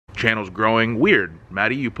channel's growing. Weird.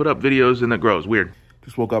 Maddie, you put up videos and it grows. Weird.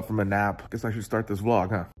 Just woke up from a nap. Guess I should start this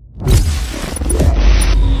vlog, huh?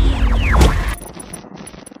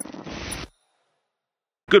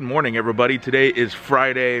 Good morning, everybody. Today is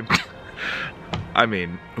Friday. I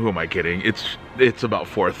mean, who am I kidding? It's about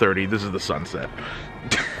 4:30. This is the sunset.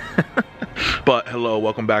 But hello,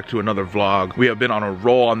 welcome back to another vlog. We have been on a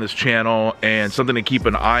roll on this channel, and something to keep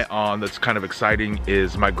an eye on that's kind of exciting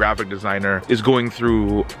is my graphic designer is going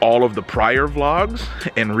through all of the prior vlogs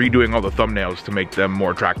and redoing all the thumbnails to make them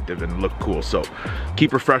more attractive and look cool. So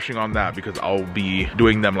keep refreshing on that because I'll be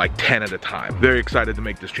doing them like 10 at a time. Very excited to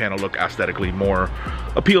make this channel look aesthetically more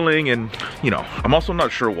appealing, and you know, I'm also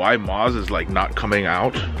not sure why Moz is like not coming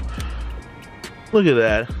out. Look at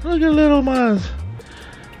that. Look at little Moz.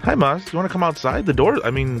 Hi, Moz. Do you want to come outside? The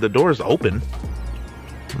door is open.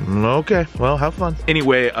 Okay, well, have fun.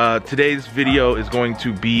 Anyway, today's video is going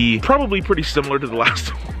to be probably pretty similar to the last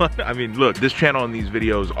one. I mean, look, this channel and these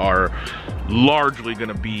videos are largely going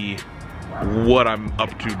to be what I'm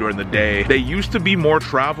up to during the day. They used to be more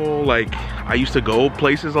travel, like I used to go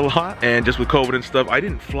places a lot, and just with COVID and stuff, I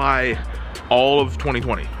didn't fly all of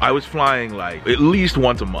 2020. I was flying like at least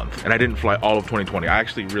once a month, and I didn't fly all of 2020. I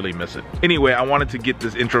actually really miss it. Anyway, I wanted to get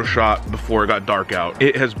this intro shot before it got dark out.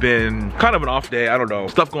 It has been kind of an off day, I don't know,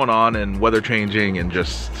 stuff going on and weather changing and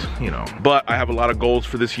just, you know. But I have a lot of goals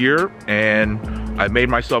for this year, and I made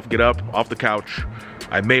myself get up off the couch.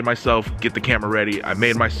 I made myself get the camera ready. I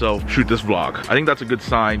made myself shoot this vlog. I think that's a good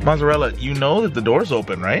sign. Mozzarella, you know that the door's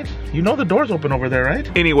open, right? You know the door's open over there,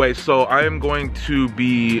 right? Anyway, so I am going to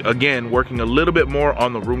be, again, working a little bit more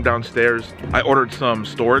on the room downstairs. I ordered some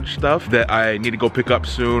storage stuff that I need to go pick up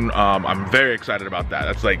soon. I'm very excited about that.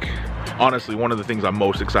 That's like, honestly, one of the things I'm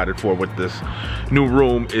most excited for with this new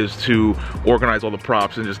room is to organize all the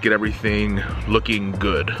props and just get everything looking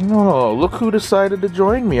good. Oh, look who decided to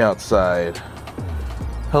join me outside.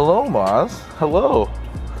 Hello, Moz. Hello.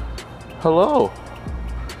 Hello.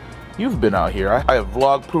 You've been out here. I have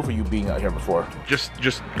vlog proof of you being out here before. Just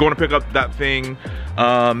going to pick up that thing.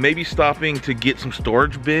 Maybe stopping to get some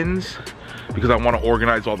storage bins because I want to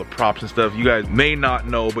organize all the props and stuff. You guys may not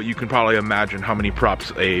know, but you can probably imagine how many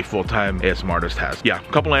props a full-time ASMR artist has. Yeah,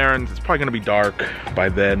 a couple errands. It's probably going to be dark by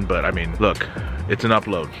then, but I mean, look, it's an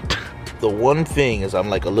upload. The one thing is I'm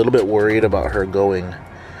like a little bit worried about her going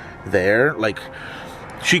there. Like,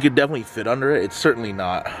 she could definitely fit under it. It's certainly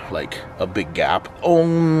not like a big gap.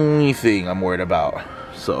 Only thing I'm worried about.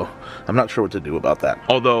 So I'm not sure what to do about that.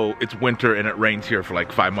 Although it's winter and it rains here for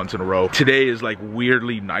like 5 months in a row. Today is like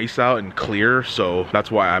weirdly nice out and clear, so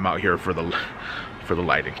that's why I'm out here for the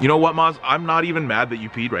lighting. You know what, Moz? I'm not even mad that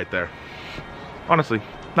you peed right there. Honestly.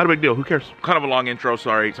 Not a big deal, who cares? Kind of a long intro,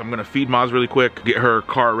 sorry. So I'm gonna feed Moz really quick, get her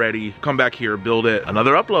car ready, come back here, build it.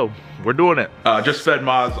 Another upload, we're doing it. Just fed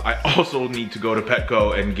Moz. I also need to go to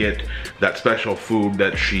Petco and get that special food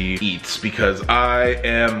that she eats because I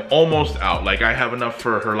am almost out. Like, I have enough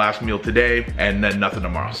for her last meal today and then nothing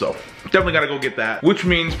tomorrow. So definitely gotta go get that, which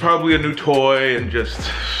means probably a new toy and just,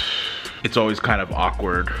 it's always kind of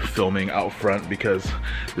awkward filming out front because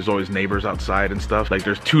there's always neighbors outside and stuff. Like,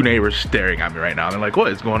 there's 2 neighbors staring at me right now. And they're like,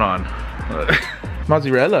 what is going on?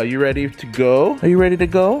 Mozzarella, are you ready to go? Are you ready to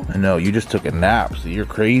go? I know, you just took a nap, so you're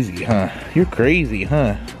crazy, huh? You're crazy,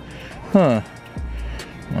 huh? Huh.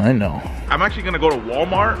 I know. I'm actually gonna go to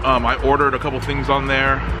Walmart. I ordered a couple things on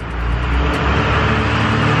there.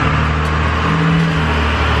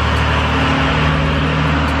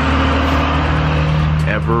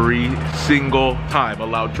 Every single time, a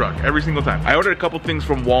loud truck, every single time. I ordered a couple things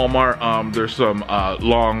from Walmart. There's some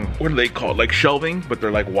long, what are they called? Like shelving, but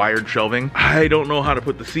they're like wired shelving. I don't know how to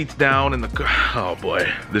put the seats down in the car. Oh boy,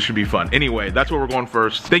 this should be fun. Anyway, that's where we're going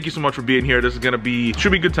first. Thank you so much for being here. This is gonna be,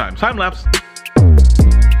 should be good times. Time lapse.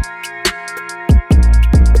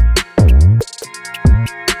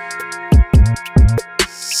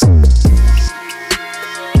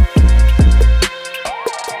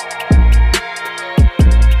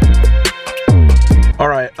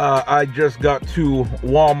 I just got to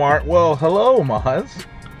Walmart. Well, hello, Moz.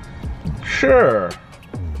 Sure,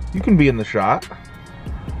 you can be in the shot.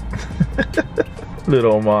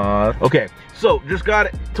 Little Moz. Okay, so just got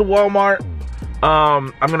it to Walmart.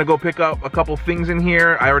 I'm gonna go pick up a couple things in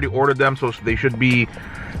here. I already ordered them, so they should be.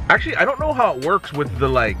 Actually, I don't know how it works with the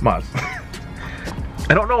like Moz.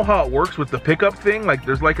 I don't know how it works with the pickup thing. Like,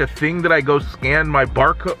 there's like a thing that I go scan my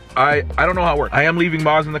barcode. I don't know how it works. I am leaving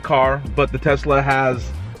Moz in the car, but the Tesla has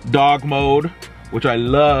dog mode, which I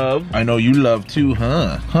love. I know you love too,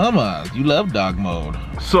 huh? Come on, you love dog mode.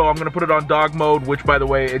 So I'm gonna put it on dog mode, which by the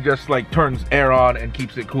way, it just like turns air on and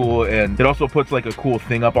keeps it cool, and it also puts like a cool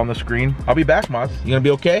thing up on the screen. I'll be back, Moss. You gonna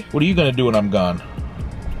be okay? What are you gonna do when I'm gone?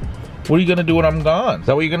 What are you gonna do when I'm gone? Is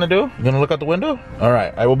that what you're gonna do? You gonna look out the window? All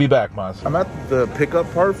right, I will be back, Moss. I'm at the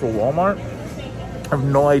pickup part for Walmart. I have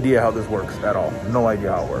no idea how this works at all. No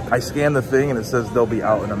idea how it works. I scan the thing and it says they'll be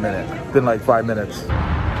out in a minute. It's been like 5 minutes.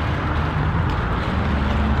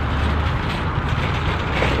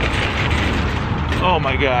 Oh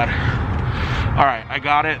my God. All right, I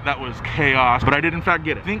got it. That was chaos, but I did in fact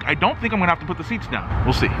get it. I don't think I'm gonna have to put the seats down.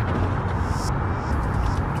 We'll see.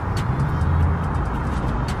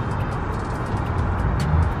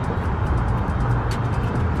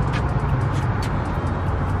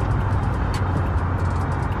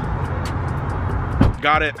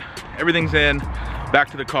 Got it, everything's in, back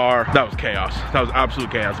to the car. That was chaos, that was absolute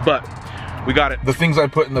chaos, but we got it. The things I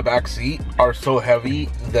put in the back seat are so heavy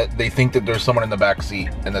that they think that there's someone in the back seat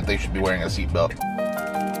and that they should be wearing a seatbelt.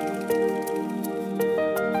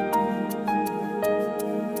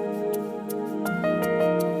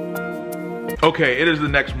 Okay, it is the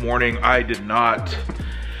next morning. I did not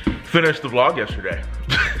finish the vlog yesterday.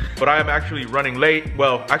 But I am actually running late.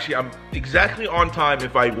 Well, actually I'm exactly on time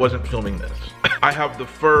if I wasn't filming this. I have the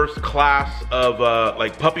first class of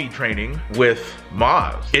like puppy training with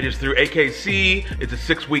Maz. It is through AKC, it's a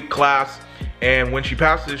 6-week class, and when she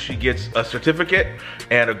passes, she gets a certificate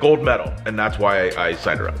and a gold medal, and that's why I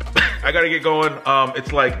signed her up. I gotta get going.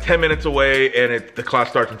 It's like 10 minutes away, and the class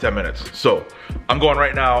starts in 10 minutes. So I'm going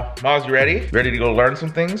right now. Maz, you ready? Ready to go learn some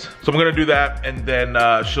things? So I'm gonna do that, and then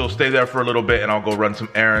she'll stay there for a little bit, and I'll go run some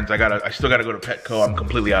errands. I still gotta go to Petco. I'm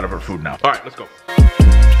completely out of her food now. All right, let's go.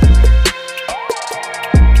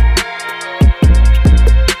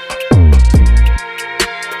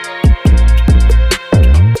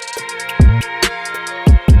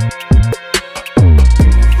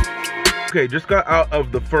 Okay, just got out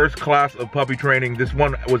of the first class of puppy training. This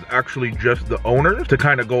one was actually just the owners to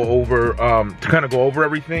kind of go over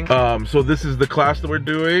everything. So this is the class that we're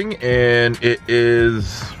doing, and it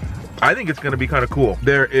is, I think it's gonna be kind of cool.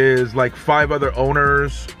 There is like 5 other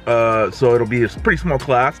owners, so it'll be a pretty small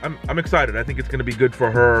class. I'm excited. I think it's gonna be good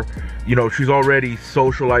for her. You know, she's already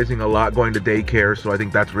socializing a lot, going to daycare, so I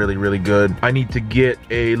think that's really, really good. I need to get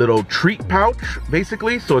a little treat pouch,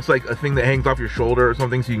 basically. So it's like a thing that hangs off your shoulder or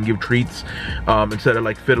something, so you can give treats instead of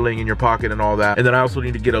like fiddling in your pocket and all that. And then I also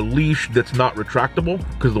need to get a leash that's not retractable,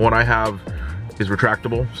 because the one I have is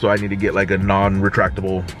retractable, so I need to get like a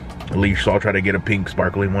non-retractable leash. So I'll try to get a pink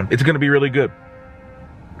sparkling one. It's gonna be really good.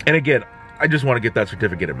 And again, I just want to get that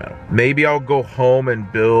certificate in metal. Maybe I'll go home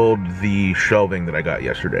and build the shelving that I got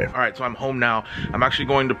yesterday. All right, so I'm home now. I'm actually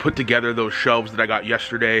going to put together those shelves that I got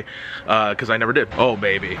yesterday because I never did. Oh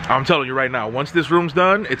baby, I'm telling you right now, once this room's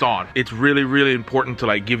done, it's on. It's really, really important to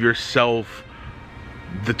like give yourself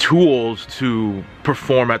the tools to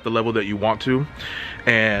perform at the level that you want to.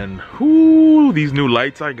 And whoo, these new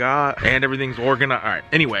lights I got, and everything's organized. All right,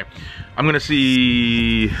 anyway, I'm gonna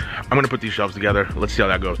put these shelves together. Let's see how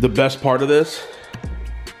that goes. The best part of this,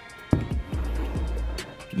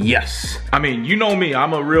 yes. I mean, you know me,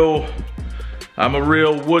 I'm a real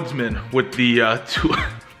woodsman with the tool.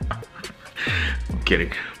 I'm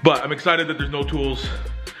kidding. But I'm excited that there's no tools.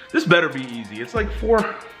 This better be easy. It's like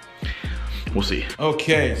 4, we'll see.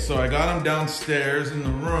 Okay, so I got them downstairs in the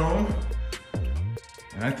room,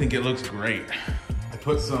 and I think it looks great. I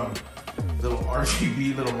put some little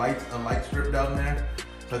RGB little light strip down there,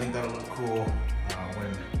 so I think that'll look cool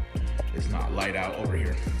when it's not light out over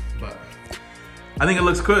here. But I think it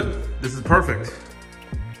looks good. This is perfect.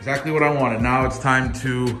 Exactly what I wanted. Now it's time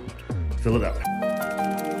to fill it up.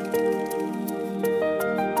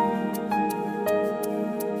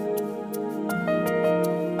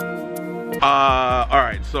 All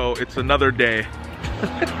right, so it's another day.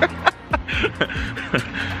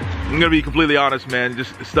 I'm gonna be completely honest, man.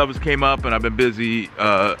 Just stuff has came up and I've been busy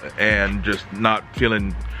and just not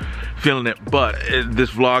feeling it. But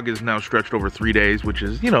this vlog is now stretched over 3 days, which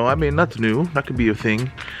is, you know, I mean, that's new. That could be a thing.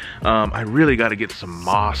 I really got to get some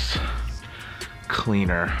moss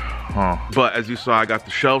cleaner. But as you saw, I got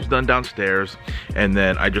the shelves done downstairs, and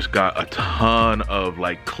then I just got a ton of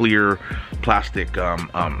like clear plastic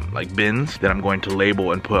like bins that I'm going to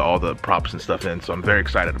label and put all the props and stuff in. So I'm very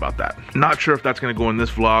excited about that. Not sure if that's gonna go in this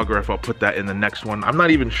vlog or if I'll put that in the next one. I'm not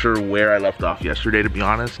even sure where I left off yesterday, to be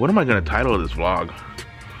honest. What am I gonna title this vlog?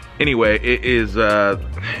 Anyway, it is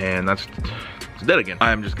and that's dead again.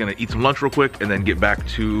 I'm just gonna eat some lunch real quick and then get back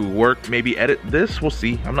to work, maybe edit this, we'll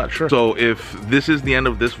see, I'm not sure. So if this is the end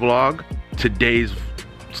of this vlog, today's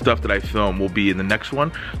stuff that I film will be in the next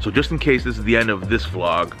one. So just in case this is the end of this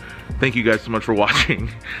vlog, thank you guys so much for watching.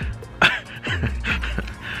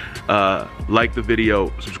 Like the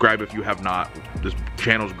video, subscribe if you have not. This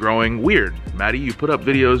channel's growing. Weird, Maddie, you put up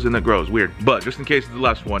videos and it grows. Weird. But just in case it's the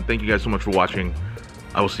last one, thank you guys so much for watching.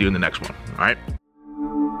 I will see you in the next one. All right.